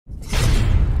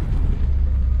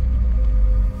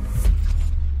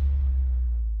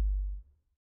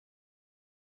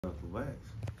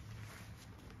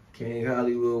King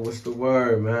Hollywood, what's the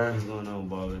word, man? What's going on,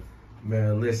 baller?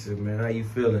 Man, listen, man, how you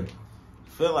feeling?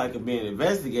 Feel like I'm being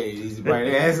investigated. These bright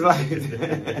ass lights.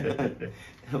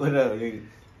 What up, nigga?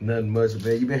 Nothing much,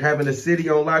 man. You been having the city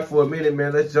on lock for a minute,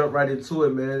 man. Let's jump right into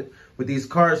it, man. With these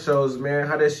car shows, man,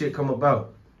 how that shit come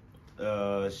about?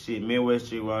 Midwest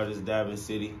Street Riders, Diamond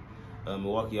City.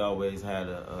 Milwaukee always had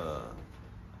a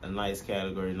nice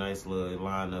category, nice little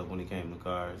lineup when it came to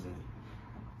cars. And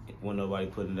when nobody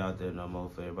putting it out there no more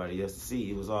for everybody else to see,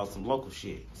 it was all some local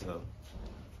shit. So,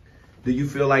 do you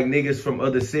feel like niggas from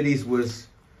other cities was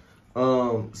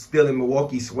stealing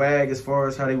Milwaukee swag as far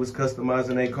as how they was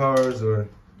customizing their cars, or?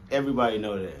 Everybody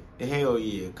know that. Hell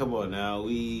yeah. Come on now.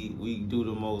 We do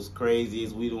the most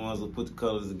craziest. We the ones who put the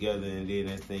colors together, and then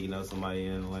next thing you know, somebody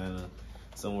in Atlanta,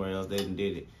 somewhere else, they done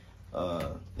did it.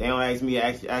 They don't ask me,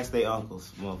 ask their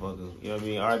uncles, motherfucker. You know what I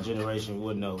mean? Our generation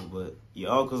would know, but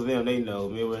your uncles, them, they know.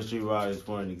 Midwest Street Riders,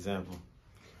 for an example.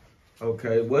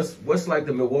 Okay, what's like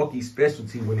the Milwaukee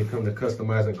specialty when it comes to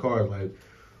customizing cars? Like,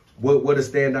 what a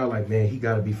stand out? Like, man, he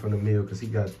got to be from the mill because he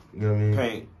got, you know what I mean?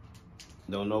 Paint.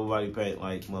 Don't nobody paint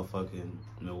like motherfucking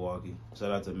Milwaukee.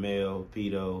 Shout out to Mel,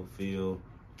 Pito, Phil.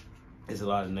 It's a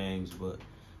lot of names, but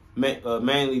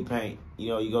mainly paint. You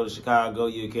know, you go to Chicago,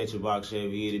 you'll catch a box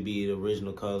Chevy. It'll be the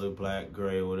original color, black,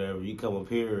 gray, whatever. You come up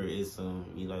here, it's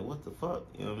you like, what the fuck?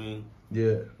 You know what I mean?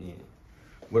 Yeah. Yeah.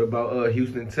 What about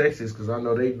Houston, Texas? Because I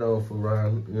know they known for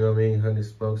around, you know what I mean, 100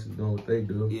 spokes and doing what they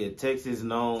do. Yeah, Texas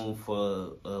known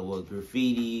for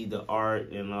graffiti, the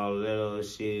art, and all that other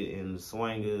shit, and the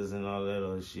swingers and all that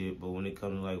other shit. But when it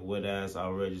comes to like wet ass,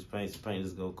 outrageous paints, the paint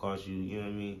is gonna cost you, you know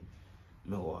what I mean?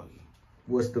 Milwaukee.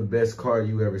 What's the best car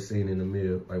you ever seen in the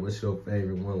mill? Like, what's your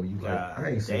favorite one where you like,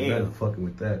 I ain't seen nothing fucking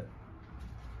with that?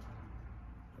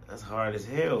 That's hard as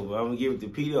hell, but I'm gonna give it to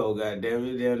Pito,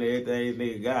 goddammit. Down there, everything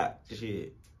nigga got.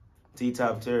 Shit.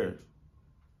 T-top terror.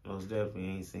 Most definitely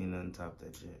ain't seen nothing top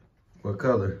that shit. What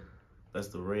color? That's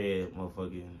the red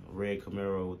red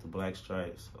Camaro with the black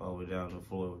stripes all the way down the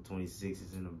floor with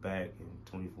 26s in the back and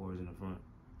 24s in the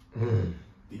front.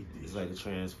 It's like a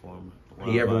transformer.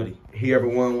 He ever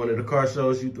won one of the car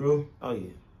shows you threw? Oh yeah.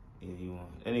 Yeah, he won.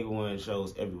 That nigga won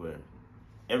shows everywhere.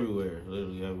 Everywhere.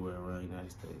 Literally everywhere around the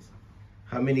United States.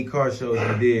 How many car shows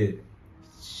you did?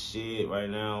 Shit, right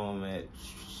now I'm at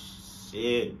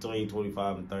between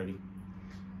 25 and 30.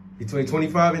 Between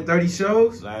 25 and 30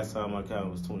 shows? Last time I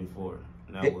counted was 24.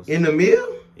 In the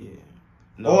mill? Yeah.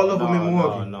 All of them in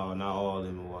Milwaukee? No, not all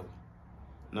in Milwaukee.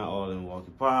 Not all in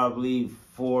Milwaukee. Probably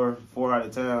four out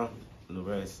of town. And the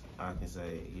rest I can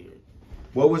say here.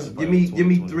 What was? Give me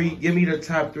three. Give me the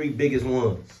top three biggest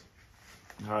ones.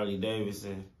 Harley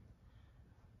Davidson,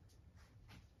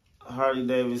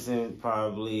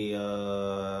 probably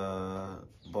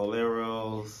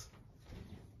Boleros,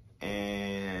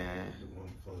 and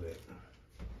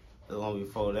the one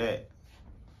before that.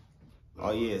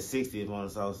 Oh yeah, 60th on the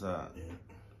south side.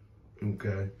 Yeah.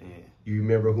 Okay. Yeah. You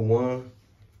remember who won?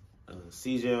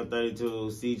 CJ on 32,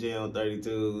 CJ on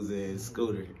 32s, and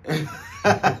Scooter.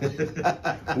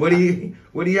 What do you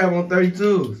have on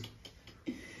 32s?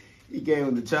 He came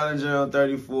with the Challenger on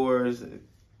 34s.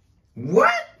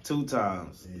 What? 2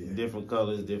 times. Yeah. Different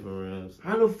colors, different rims.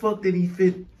 How the fuck did he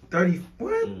fit 30?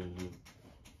 What? Mm-hmm.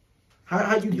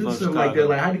 How you do something like that?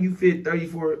 Like, how do you fit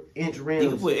 34-inch rims? You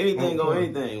can put anything on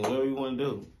anything, whatever you want to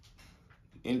do.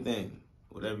 Anything.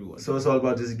 Whatever you want. So it's all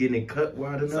about just getting it cut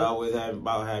wide enough? It's always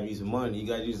about having you some money. You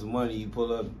got to use some money. You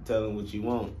pull up, tell them what you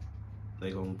want.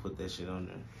 They going to put that shit on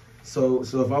there. So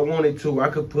if I wanted to, I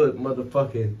could put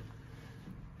motherfucking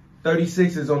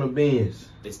 36s on the Benz.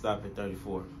 They stop at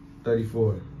 34.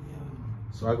 34. Yeah.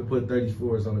 So I could put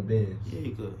 34s on the Benz. Yeah,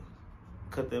 you could.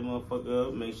 Cut that motherfucker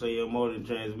up. Make sure your motor and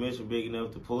transmission big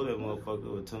enough to pull that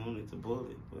motherfucker or tune it to pull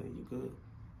it. But you could.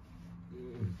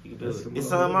 You can do it. It's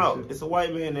something out. It's a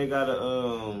white man that got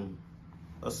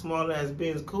a small ass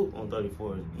Benz coupe on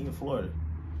 34. He in Florida.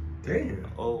 Damn.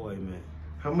 Old white man.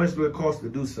 How much do it cost to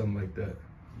do something like that?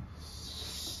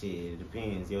 Shit, it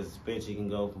depends. Your suspension can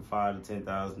go from $5,000 to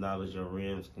 $10,000. Your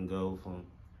rims can go from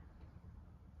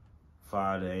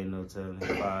 $5,000 to ain't no telling,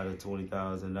 $5,000 to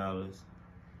 $20,000.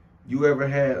 You ever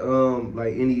had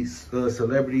like any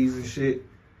celebrities and shit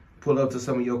pull up to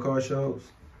some of your car shows?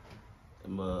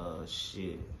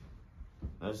 Shit.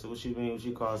 That's what you mean. What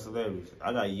you call celebrities?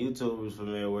 I got YouTubers from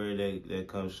everywhere that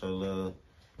come show love,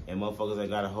 and motherfuckers that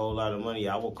got a whole lot of money.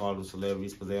 I will call them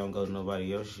celebrities because they don't go to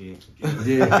nobody else shit.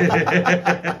 Yeah,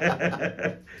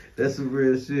 that's some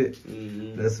real shit.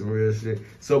 Mm-hmm. That's some real shit.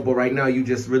 So, but right now you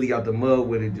just really out the mud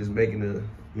with it, just making you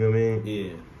know what I mean?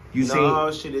 Yeah. You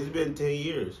shit. It's been 10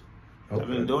 years. Okay. I've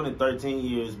been doing it 13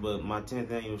 years, but my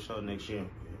 10th annual show next year.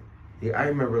 Yeah, I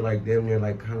remember like damn near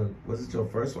like kind of, was it your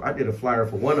first one? I did a flyer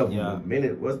for one of them a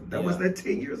minute. Was that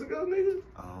 10 years ago, nigga?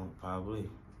 Probably.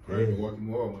 Probably Milwaukee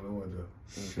more when I went there.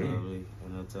 Shit. Probably.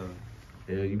 I'm not telling.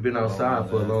 Yeah, you been outside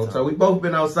for a long time. We both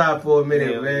been outside for a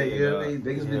minute, man. Yeah, you know what I mean?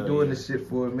 Niggas been doing this shit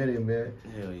for a minute, man.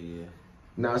 Hell yeah.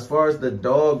 Now, as far as the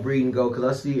dog breeding go, because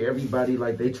I see everybody,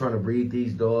 like, they trying to breed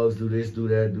these dogs, do this, do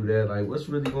that, do that. Like, what's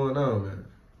really going on, man?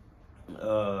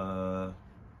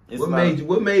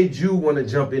 What made you want to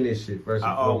jump in this shit first?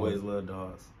 I always loved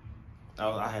dogs.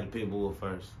 I had a pit bull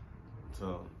first.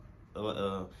 So,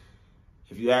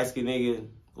 if you ask a nigga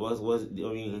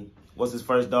what's his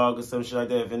first dog or some shit like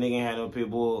that, if a nigga ain't had no pit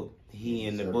bull, he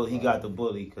got the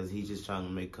bully because he just trying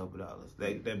to make a couple dollars.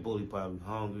 That bully probably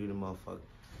hungry, the motherfucker.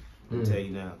 I'll tell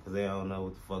you now, because they don't know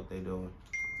what the fuck they doing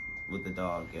with the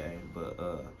dog game.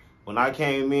 But when I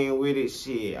came in with it,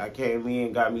 shit, I came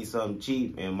in, got me something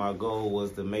cheap, and my goal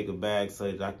was to make a bag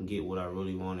so that I can get what I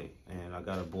really wanted. And I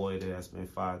got a boy that I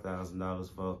spent $5,000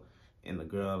 for, and the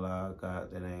girl I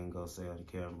got that I ain't gonna say on the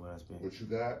camera, but I spent. What you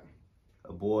got?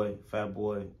 A boy, fat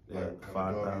boy, that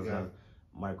 $5,000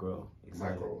 micro.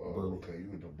 Micro, bully. okay,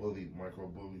 you the bully, micro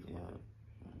bully. Yeah.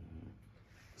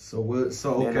 So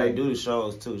And I do the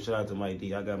shows too. Shout out to Mike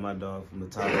D. I got my dog from the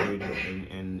top breeder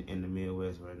in the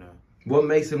Midwest right now. What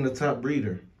makes him the top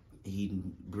breeder? He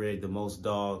bred the most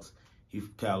dogs. He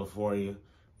from California.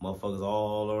 Motherfuckers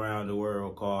all around the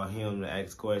world call him to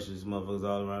ask questions. Motherfuckers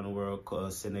all around the world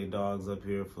send their dogs up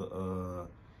here for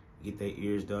get their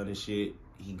ears done and shit.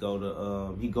 He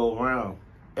go around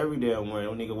every damn morning.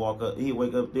 When nigga walk up, he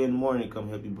wake up there in the morning and come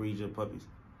help you breed your puppies.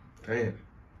 Damn.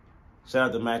 Shout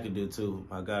out to McAdoo too.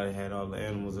 My guy that had all the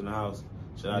animals in the house.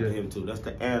 Shout out to him too. That's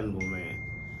the animal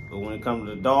man. But when it comes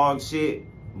to the dog shit,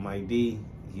 Mike D,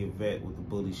 he a vet with the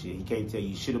bully shit. He can't tell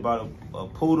you shit about a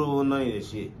poodle or none of that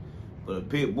shit. But a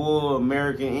pit bull,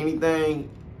 American, anything,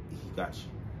 he got you.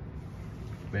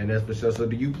 Man, that's for sure. So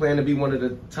do you plan to be one of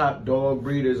the top dog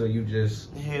breeders, or you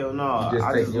just... Hell no.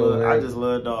 I just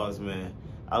love dogs, man.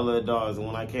 I love dogs, and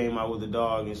when I came out with the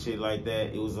dog and shit like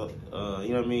that, it was, you know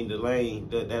what I mean, the lane,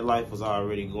 that life was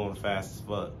already going fast as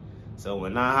fuck. So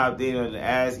when I hopped in on the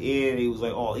ass end, he was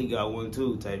like, oh, he got one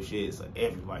too, type shit. So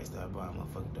everybody started buying my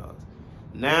fucking dogs.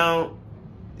 Now,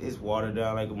 it's watered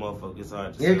down like a motherfucker. It's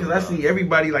hard to because I see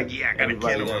everybody like, I got a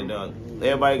kennel. Dog.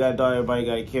 Everybody got a dog, everybody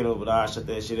got a kennel, but I shut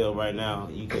that shit up right now.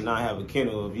 You cannot have a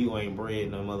kennel if you ain't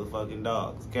bred no motherfucking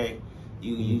dogs, okay?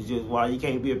 You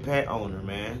can't be a pet owner,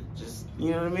 man. Just,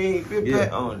 you know what I mean? Be a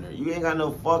pet owner. You ain't got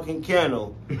no fucking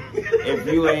kennel if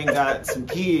you ain't got some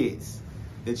kids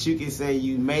that you can say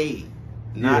you made.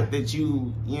 Not that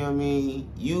you know what I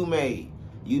mean, you made.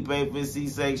 You pay for the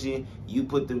C-section, you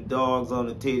put the dogs on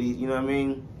the titties, you know what I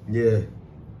mean? Yeah.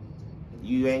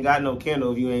 You ain't got no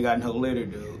kennel if you ain't got no litter,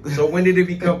 dude. So when did it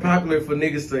become popular for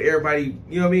niggas to everybody,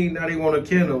 you know what I mean? Now they want a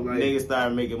kennel. Like, niggas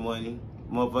started making money.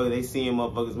 Motherfuckers, they seeing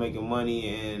motherfuckers making money,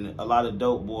 and a lot of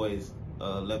dope boys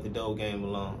left the dope game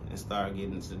alone and started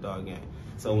getting into the dog game.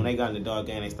 So when they got in the dog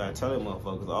game, they started telling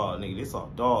motherfuckers, oh, nigga, this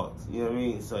all dogs. You know what I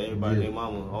mean? So everybody, their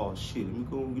mama, oh, shit, let me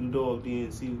go get a dog then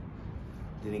and see.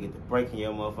 Then they get to breaking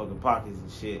your motherfucking pockets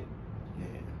and shit.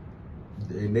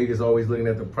 Yeah. And niggas always looking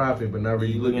at the profit, but not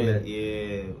really looking at,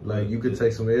 like, you could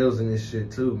take some L's in this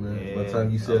shit too, man. Yeah. By the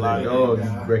time you sell that dog,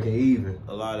 you breaking even.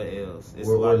 A lot of L's. It's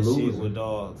a lot of shit with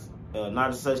dogs.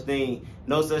 No such thing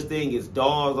as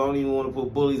dogs. I don't even want to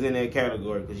put bullies in that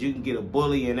category, because you can get a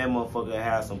bully and that motherfucker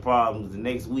have some problems the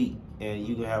next week, and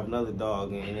you can have another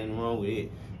dog and nothing wrong with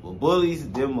it. But bullies,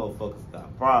 them motherfuckers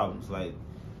got problems. Like,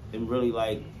 them really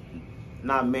like,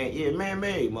 not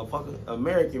man-made, motherfucker.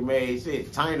 American-made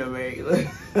shit, China-made.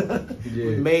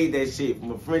 We made that shit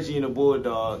from a Frenchie and a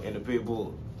bulldog and a pit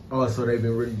bull. Oh, so they've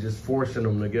been really just forcing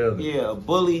them together. Yeah, a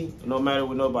bully, no matter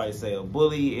what nobody say, a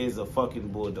bully is a fucking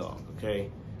bulldog, okay?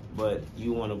 But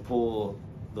you want to pull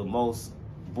the most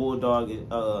bulldog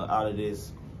out of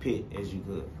this pit as you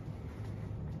could.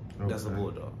 Okay. That's a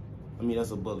bulldog. I mean,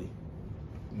 that's a bully.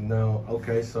 No,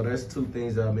 okay, so that's two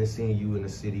things that I've been seeing you in the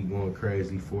city going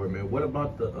crazy for, man. What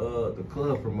about the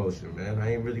club promotion, man?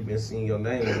 I ain't really been seeing your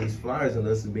name on these flyers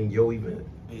unless it's been your event.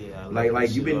 Yeah,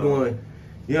 like you've been doing,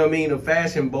 you know what I mean, the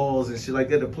fashion balls and shit like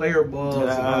that, the player balls and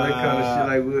all that kind of shit.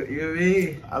 Like, you know what I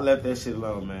mean? I left that shit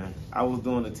alone, man. I was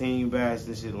doing the team bash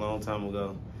and shit a long time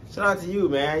ago. Shout out to you,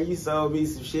 man. You sold me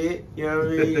some shit. You know what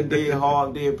I mean?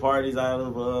 did parties out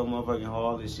of motherfucking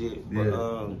hall and shit.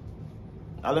 But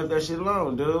I left that shit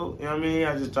alone, dude. You know what I mean?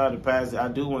 I just tried to pass it. I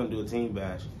do want to do a team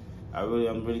bash.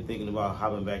 I'm really thinking about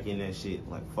hopping back in that shit.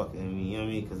 Like, fucking, you know what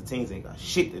I mean? Because the teams ain't got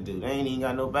shit to do. They ain't even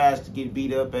got no bash to get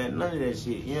beat up at. None of that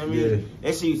shit. You know what I mean?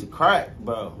 That shit used to crack,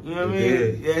 bro. You know what I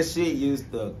mean? That shit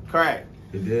used to crack.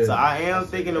 It did. So I am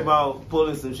thinking about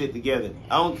pulling some shit together.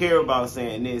 I don't care about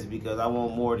saying this because I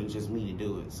want more than just me to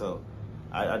do it. So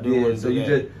I do want to do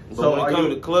that. But when it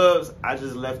comes to clubs, I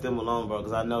just left them alone, bro,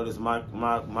 because I noticed my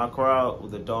crowd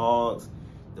with the dogs,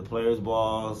 the players'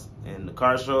 balls, and the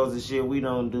car shows and shit, we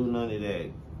don't do none of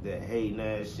that hating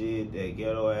ass shit, that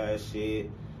ghetto ass shit.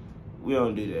 We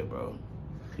don't do that, bro.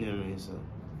 You know what I mean? So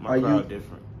my crowd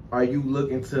different. Are you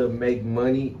looking to make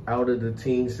money out of the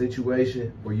team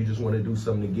situation, or you just want to do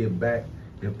something to give back?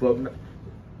 And fuck.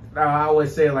 Now I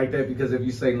always say it like that because if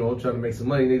you say no, I'm trying to make some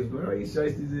money, niggas, bro, he's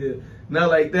shiesty. Not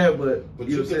like that, but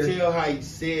you can tell how he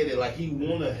said it, like he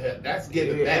wanna have. That's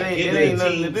giving back, giving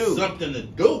the team something to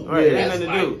do. Right, it ain't nothing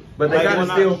to do. But they gotta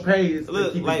still pay.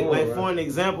 Look, like for an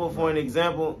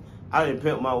example, I didn't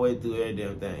pimp my way through every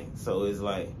damn thing. So it's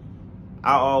like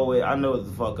I know what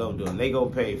the fuck I'm doing. They gonna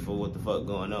pay for what the fuck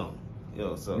going on. You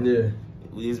know, so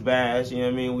it's bash, you know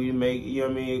what I mean? We make, you know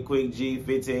what I mean, a quick G,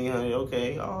 1,500,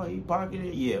 okay. Oh, he pocketed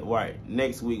it? Yeah, right.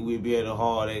 Next week we'll be at a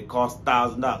hall that costs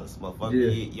 $1,000, motherfucker.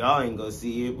 Yeah. Y'all ain't gonna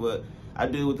see it, but I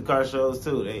do it with the car shows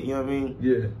too. You know what I mean?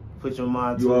 Yeah. Put your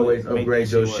mind to it. You always upgrade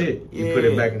your shit. You put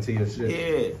it back into your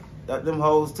shit. Yeah. Them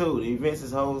hoes too. The events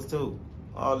is hoes too.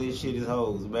 All this shit is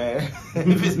hoes, man.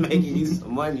 If it's making you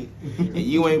some money and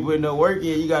you ain't putting no work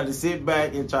in, you got to sit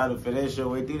back and try to finesse your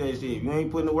way through that shit. If you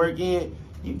ain't putting the work in,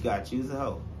 you got to use a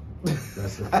hoe.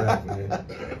 That's a fact,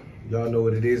 man. Y'all know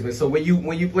what it is, man. So when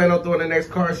you plan on throwing the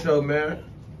next car show, man?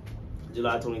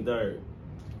 July 23rd.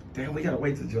 Damn, we gotta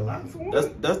wait till July for one?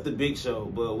 That's the big show,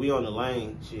 but we on the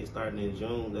lane. Shit, starting in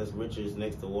June. That's Richards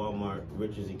next to Walmart.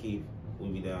 Richards and Keith. We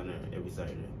be down there every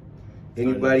Saturday.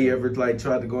 Anybody ever like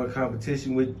tried to go in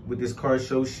competition with this car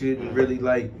show shit and really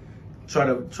like try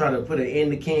to put an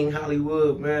end to King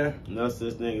Hollywood, man? No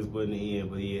such niggas putting it in,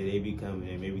 but yeah, they be coming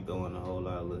and maybe throwing a whole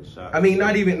lot of little shots. I mean,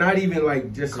 not even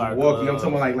like just Milwaukee. I'm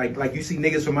talking about like you see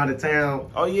niggas from out of town.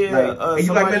 Oh yeah, and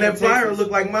you like, man, that flyer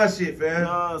look like my shit, fam.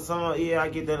 No, I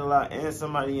get that a lot. And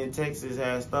somebody in Texas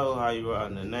has stole How You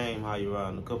Riding the name How You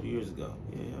Riding a couple years ago.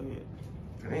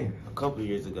 Yeah. Damn. A couple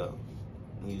years ago.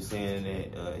 He was saying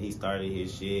that he started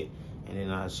his shit, and then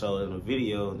I showed him a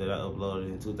video that I uploaded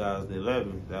in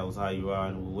 2011. That was How You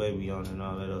Riding with Webby on and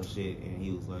all that other shit. And he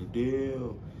was like,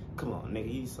 damn, come on,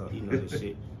 nigga, you know this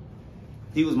shit.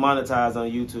 He was monetized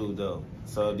on YouTube, though.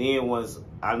 So then once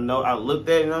I looked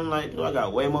at it, and I'm like, dude, I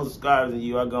got way more subscribers than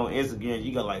you. I go on Instagram,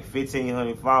 you got like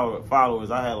 1,500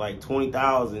 followers. I had like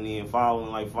 20,000 in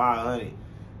following like 500.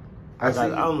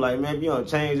 I'm like, man, if you don't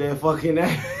change that fucking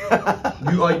name.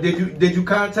 Did you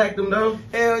contact him though?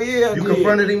 Hell yeah, You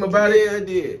confronted him about it? Yeah, I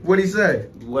did. What'd he say?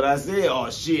 What I said? Oh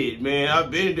shit, man,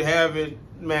 I've been having,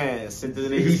 man, sent the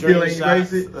nigga He still ain't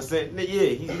erased it? I said, yeah,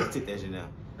 he took that shit now.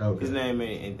 Okay. His name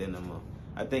ain't that no more.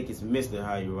 I think it's Mr.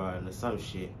 How You Riding or some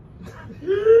shit. But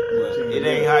it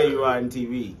ain't How You Riding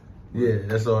TV. Yeah,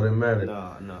 that's all that matters.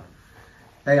 No.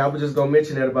 Hey, I was just gonna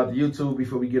mention that about the YouTube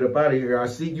before we get up out of here. I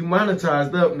see you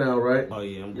monetized up now, right? Oh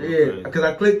yeah, I'm good. Yeah, because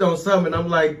I clicked on something and I'm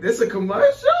like, this a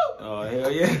commercial? Oh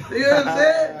hell yeah. You know what I'm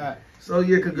saying? So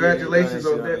yeah, congratulations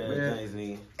on that, man. Thanks,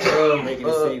 nigga. Making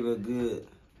the city look good.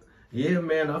 Yeah,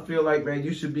 man, I feel like, man,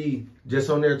 you should be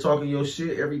just on there talking your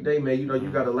shit every day, man. You know,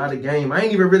 you got a lot of game. I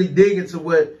ain't even really dig into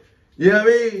what, you know what I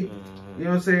mean? You know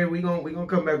what I'm saying? We gonna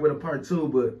come back with a part 2,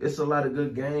 but it's a lot of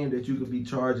good game that you could be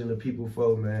charging the people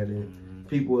for, man. And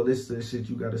people will listen to the shit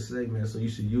you gotta say, man. So you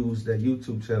should use that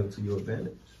YouTube channel to your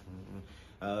advantage.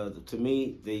 To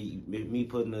me, me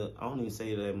putting I don't even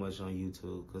say that much on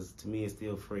YouTube because to me it's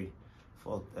still free.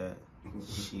 Fuck that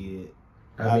shit.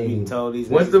 I mean, told these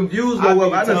once them views go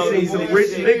up, I done seen some rich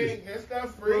niggas. That's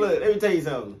not free. Look, let me tell you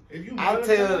something.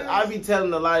 I be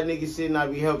telling a lot of niggas shit and I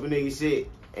be helping niggas shit.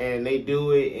 And they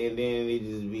do it, and then they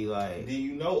just be like. Do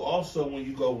you know also when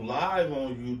you go live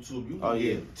on YouTube, you can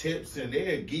get tips and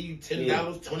they'll give you $10,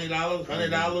 $20,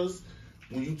 $100.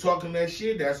 When you talking that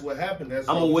shit, that's what happened. That's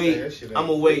I'm gonna wait. I'm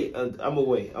gonna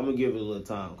wait. I'm gonna give it a little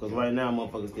time because right now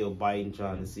motherfuckers still biting,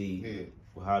 trying to see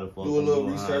how the fuck. Do a little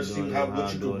research, see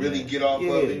what you can really get off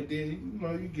of it. Then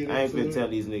you get. I ain't finna tell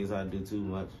these niggas how to do too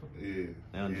much. Yeah,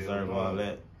 they don't deserve all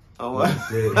that.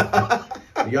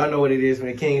 Y'all know what it is,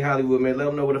 man. King Hollywood, man. Let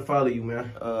them know where to follow you,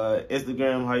 man.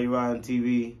 Instagram, How You Riding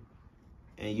TV,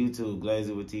 and YouTube,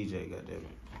 Glazer with TJ. Goddamn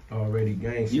it. Already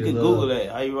gang. You can Google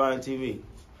that. How You Riding TV.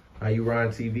 How You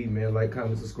Riding TV, man. Like,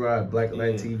 comment, subscribe. Black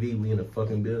Light TV. We in the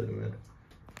fucking building, man.